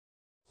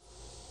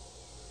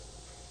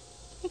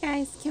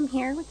guys, Kim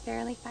here with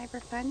Verily Fiber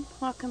Fun.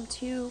 Welcome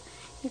to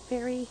a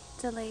very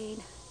delayed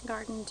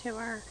garden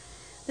tour.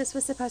 This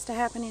was supposed to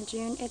happen in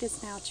June. It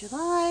is now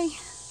July.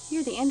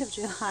 Near the end of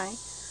July.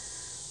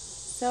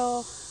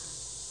 So,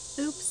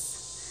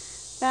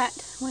 oops.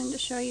 But wanted to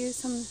show you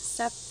some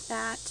stuff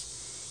that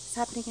is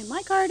happening in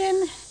my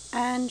garden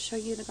and show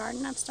you the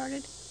garden I've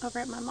started over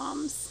at my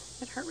mom's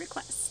at her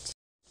request.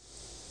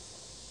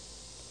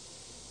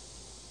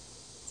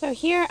 So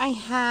here I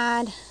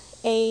had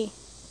a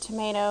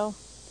tomato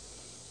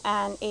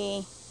and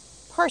a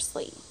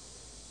parsley,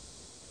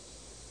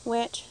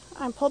 which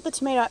I pulled the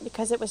tomato out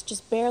because it was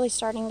just barely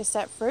starting to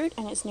set fruit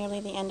and it's nearly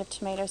the end of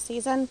tomato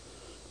season.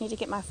 I need to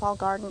get my fall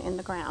garden in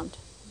the ground.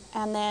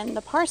 And then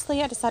the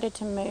parsley I decided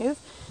to move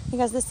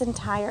because this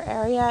entire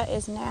area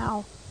is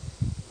now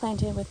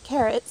planted with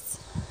carrots.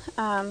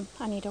 I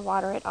need to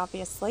water it,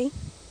 obviously.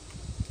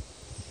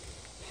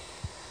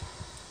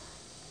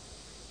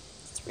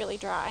 It's really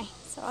dry,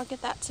 so I'll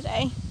get that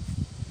today.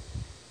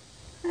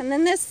 And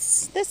then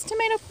this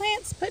tomato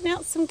plant's putting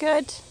out some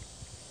good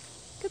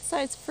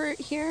sized fruit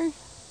here.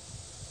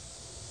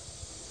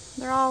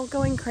 They're all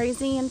going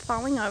crazy and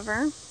falling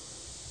over.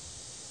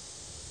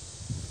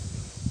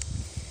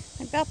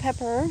 My bell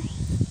pepper,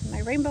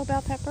 my rainbow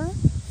bell pepper,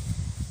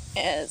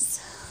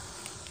 is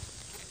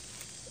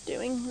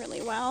doing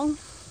really well,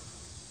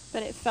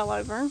 but it fell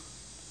over.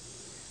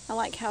 I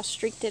like how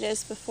streaked it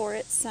is before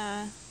it's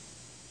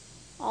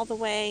all the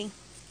way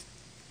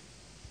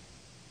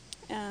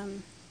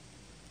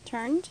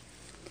turned.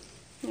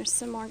 There's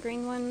some more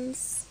green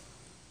ones.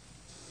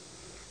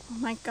 Oh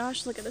my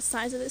gosh, look at the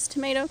size of this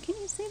tomato. Can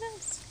you see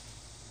this?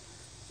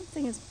 That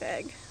thing is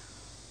big.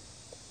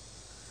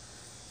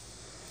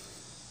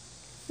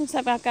 Looks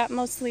like I've got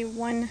mostly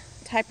one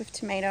type of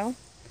tomato.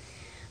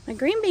 My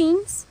green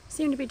beans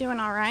seem to be doing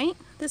all right.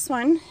 This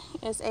one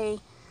is a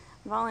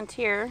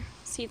volunteer.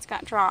 Seeds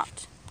got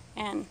dropped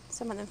and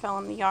some of them fell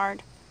in the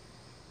yard.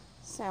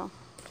 So,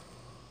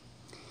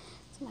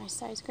 it's a nice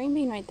sized green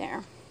bean right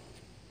there.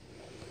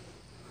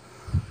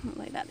 I'll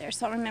lay that there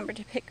so I'll remember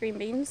to pick green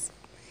beans.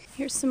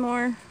 Here's some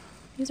more.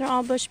 These are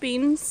all bush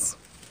beans.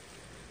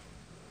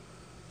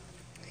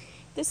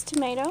 This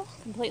tomato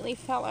completely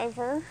fell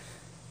over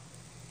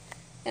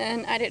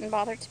and I didn't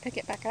bother to pick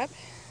it back up.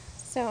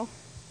 So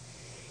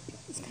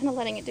it's kind of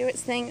letting it do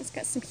its thing. It's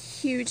got some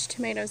huge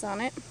tomatoes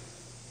on it.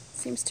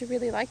 Seems to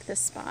really like this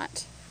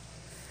spot.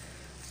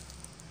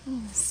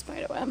 Oh,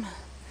 spider web.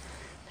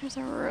 There's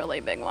a really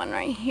big one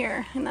right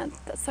here, and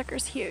that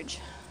sucker's huge.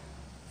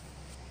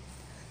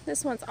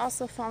 This one's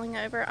also falling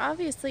over.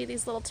 Obviously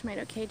these little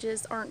tomato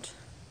cages aren't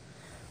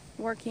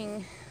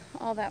working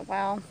all that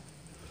well.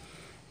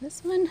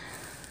 This one,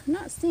 I'm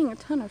not seeing a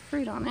ton of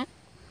fruit on it.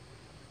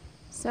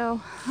 So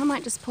I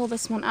might just pull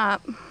this one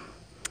up,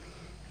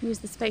 use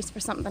the space for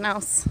something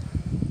else.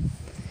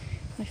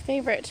 My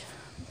favorite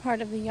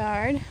part of the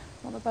yard,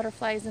 all the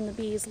butterflies and the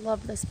bees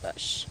love this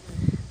bush.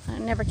 I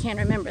never can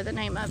remember the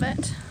name of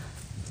it.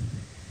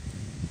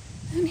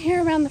 And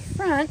here around the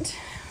front,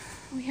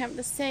 we have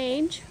the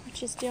sage,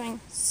 which is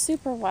doing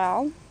super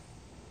well.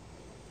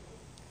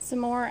 Some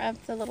more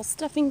of the little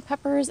stuffing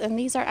peppers, and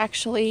these are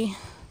actually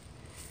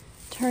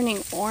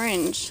turning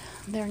orange.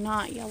 They're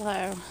not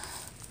yellow.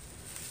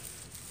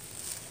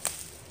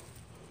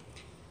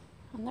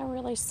 And they're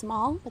really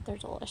small, but they're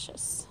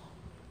delicious.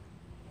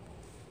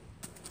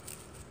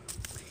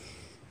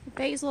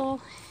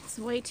 Basil, it's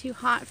way too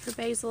hot for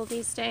basil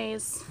these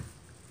days,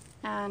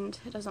 and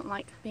it doesn't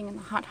like being in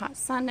the hot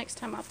sun. Next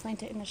time I'll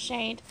plant it in the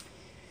shade.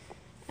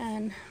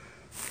 And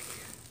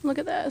look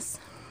at this.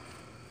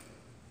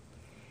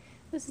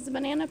 This is a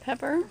banana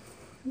pepper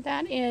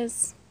that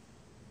is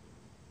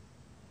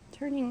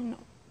turning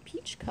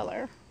peach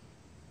color.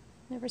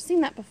 Never seen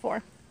that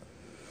before.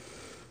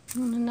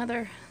 And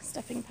another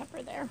stuffing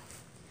pepper there.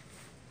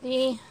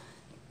 The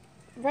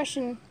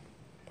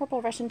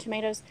purple Russian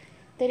tomatoes,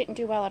 they didn't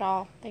do well at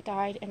all. They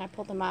died and I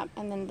pulled them up.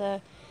 And then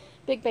the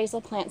big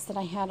basil plants that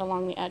I had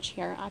along the edge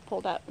here, I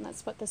pulled up, and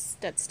that's what this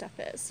dead stuff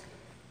is.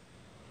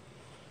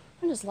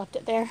 I just left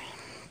it there.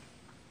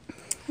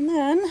 And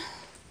then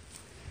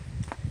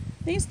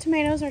these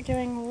tomatoes are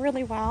doing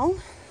really well.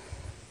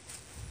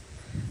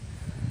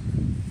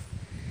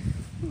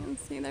 You can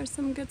see there's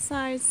some good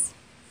size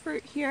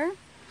fruit here.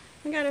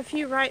 I got a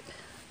few ripe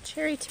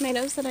cherry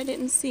tomatoes that I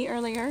didn't see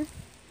earlier,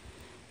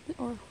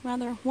 or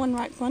rather one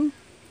ripe one.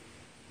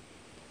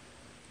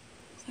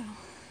 So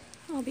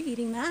I'll be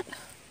eating that.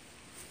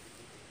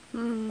 I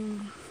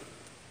don't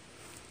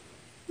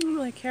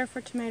really care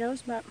for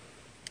tomatoes, but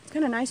it's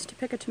kind of nice to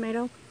pick a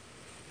tomato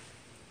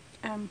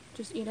and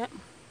just eat it.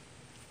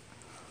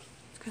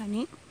 It's kind of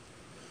neat.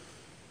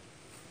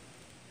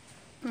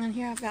 And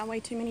here I've got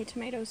way too many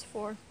tomatoes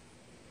for.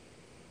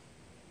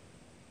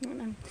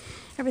 And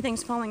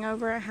everything's falling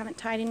over. I haven't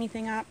tied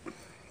anything up.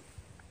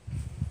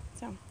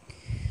 So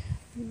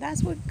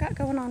that's what we've got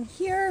going on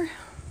here.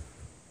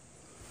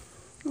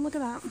 And look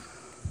at that.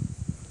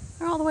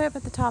 They're all the way up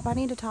at the top. I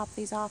need to top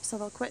these off so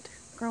they'll quit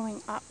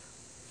growing up.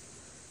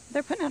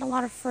 They're putting out a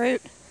lot of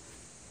fruit.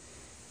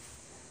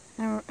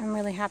 I'm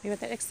really happy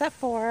with it, except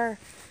for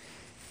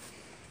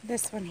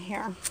this one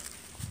here.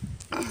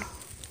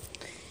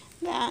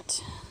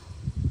 That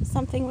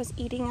something was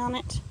eating on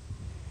it.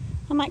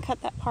 I might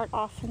cut that part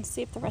off and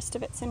see if the rest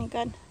of it's any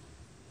good.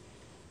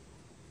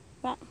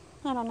 But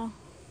I don't know.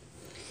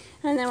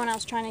 And then when I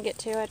was trying to get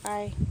to it,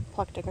 I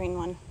plucked a green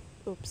one.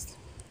 Oops.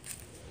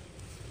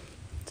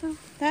 So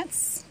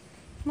that's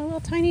my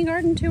little tiny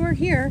garden tour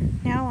here.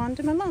 Now on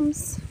to my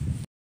mom's.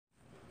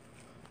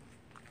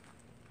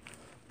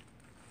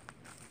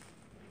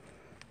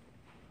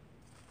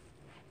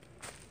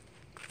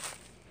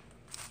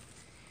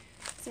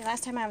 See,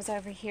 last time I was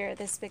over here,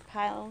 this big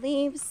pile of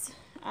leaves,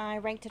 I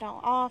raked it all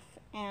off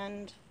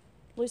and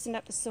loosened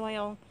up the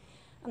soil,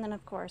 and then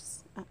of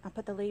course I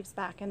put the leaves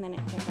back, and then it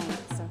came rain.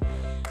 So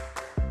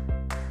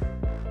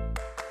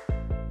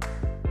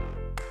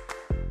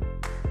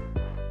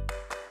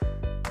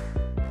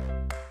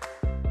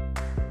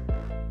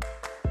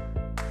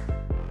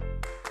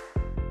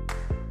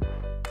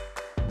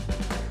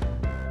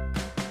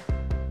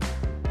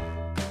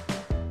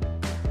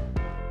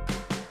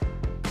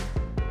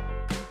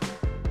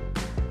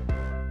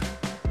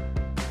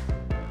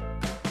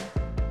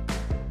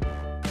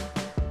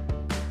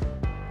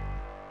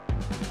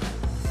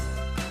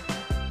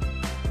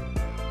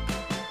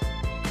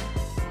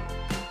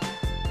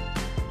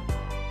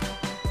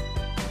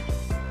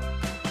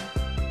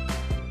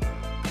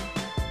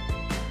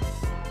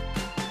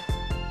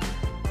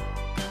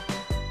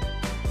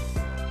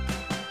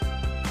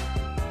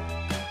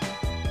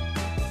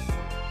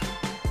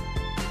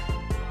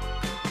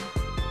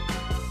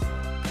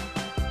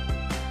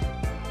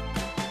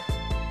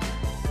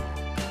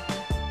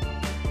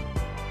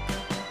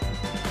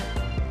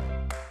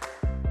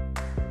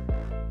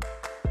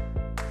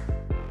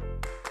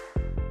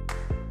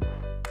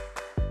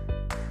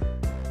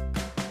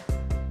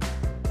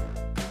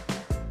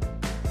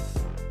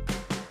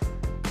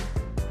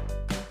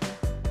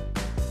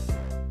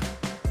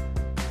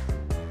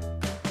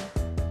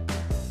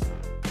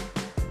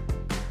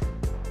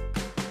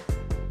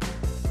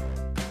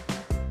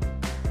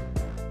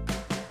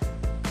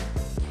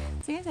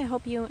guys, I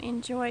hope you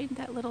enjoyed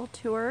that little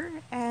tour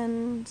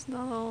and the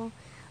little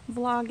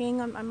vlogging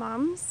on my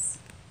mom's.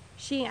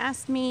 She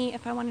asked me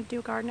if I wanted to do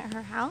a garden at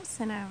her house,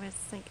 and I was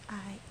like,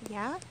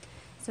 yeah.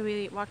 So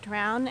we walked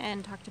around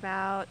and talked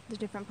about the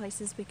different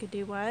places we could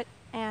do what,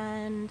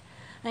 and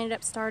I ended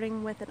up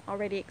starting with an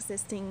already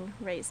existing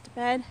raised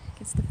bed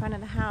against the front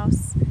of the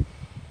house,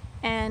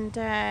 and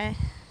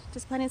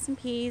just planted some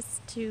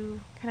peas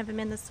to kind of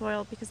amend the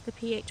soil because the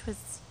pH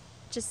was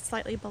just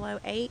slightly below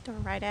 8 or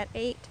right at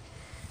 8.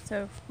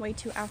 So way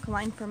too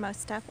alkaline for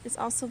most stuff. It's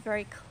also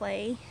very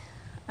clay.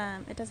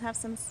 It does have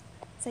some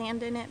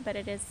sand in it, but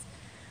it is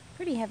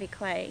pretty heavy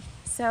clay.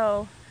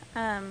 So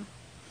I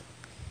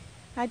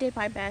did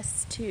my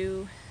best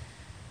to,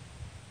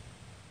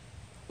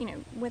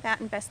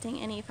 without investing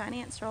any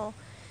financials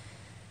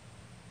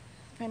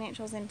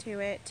into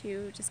it,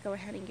 to just go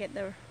ahead and get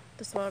the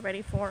soil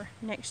ready for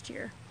next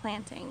year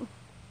planting.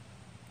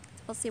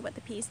 So we'll see what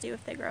the peas do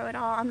if they grow at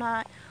all. I'm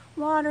not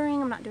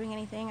watering, I'm not doing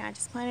anything. I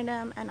just planted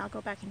them, and I'll go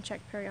back and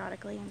check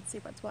periodically and see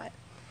what's what.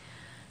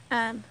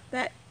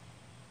 But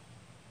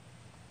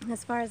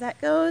as far as that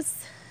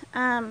goes,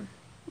 yeah,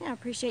 I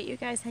appreciate you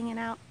guys hanging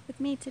out with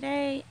me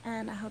today,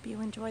 and I hope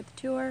you enjoyed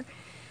the tour.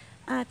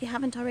 If you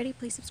haven't already,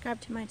 please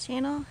subscribe to my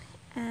channel,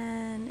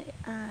 and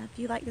if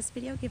you like this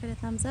video, give it a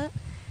thumbs up.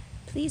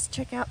 Please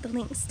check out the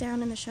links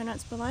down in the show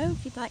notes below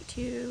if you'd like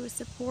to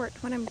support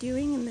what I'm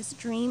doing in this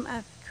dream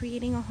of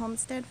creating a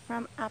homestead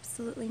from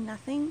absolutely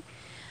nothing.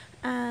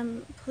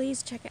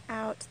 Please check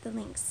out the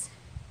links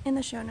in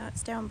the show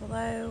notes down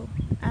below.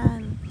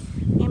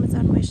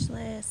 Amazon wish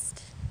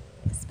list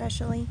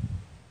especially.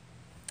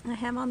 I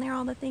have on there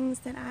all the things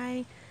that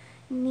I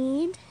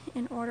need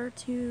in order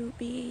to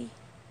be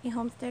a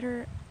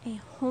homesteader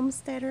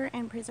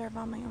and preserve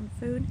all my own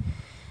food.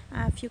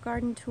 A few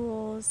garden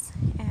tools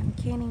and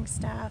canning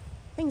stuff,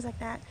 things like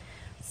that.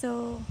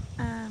 So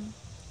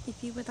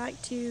if you would like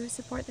to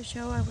support the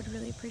show, I would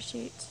really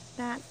appreciate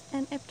that.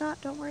 And if not,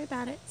 don't worry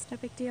about it. It's no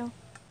big deal.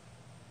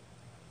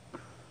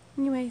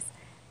 Anyways,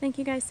 thank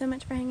you guys so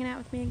much for hanging out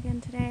with me again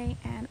today,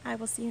 and I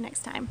will see you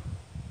next time.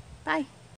 Bye.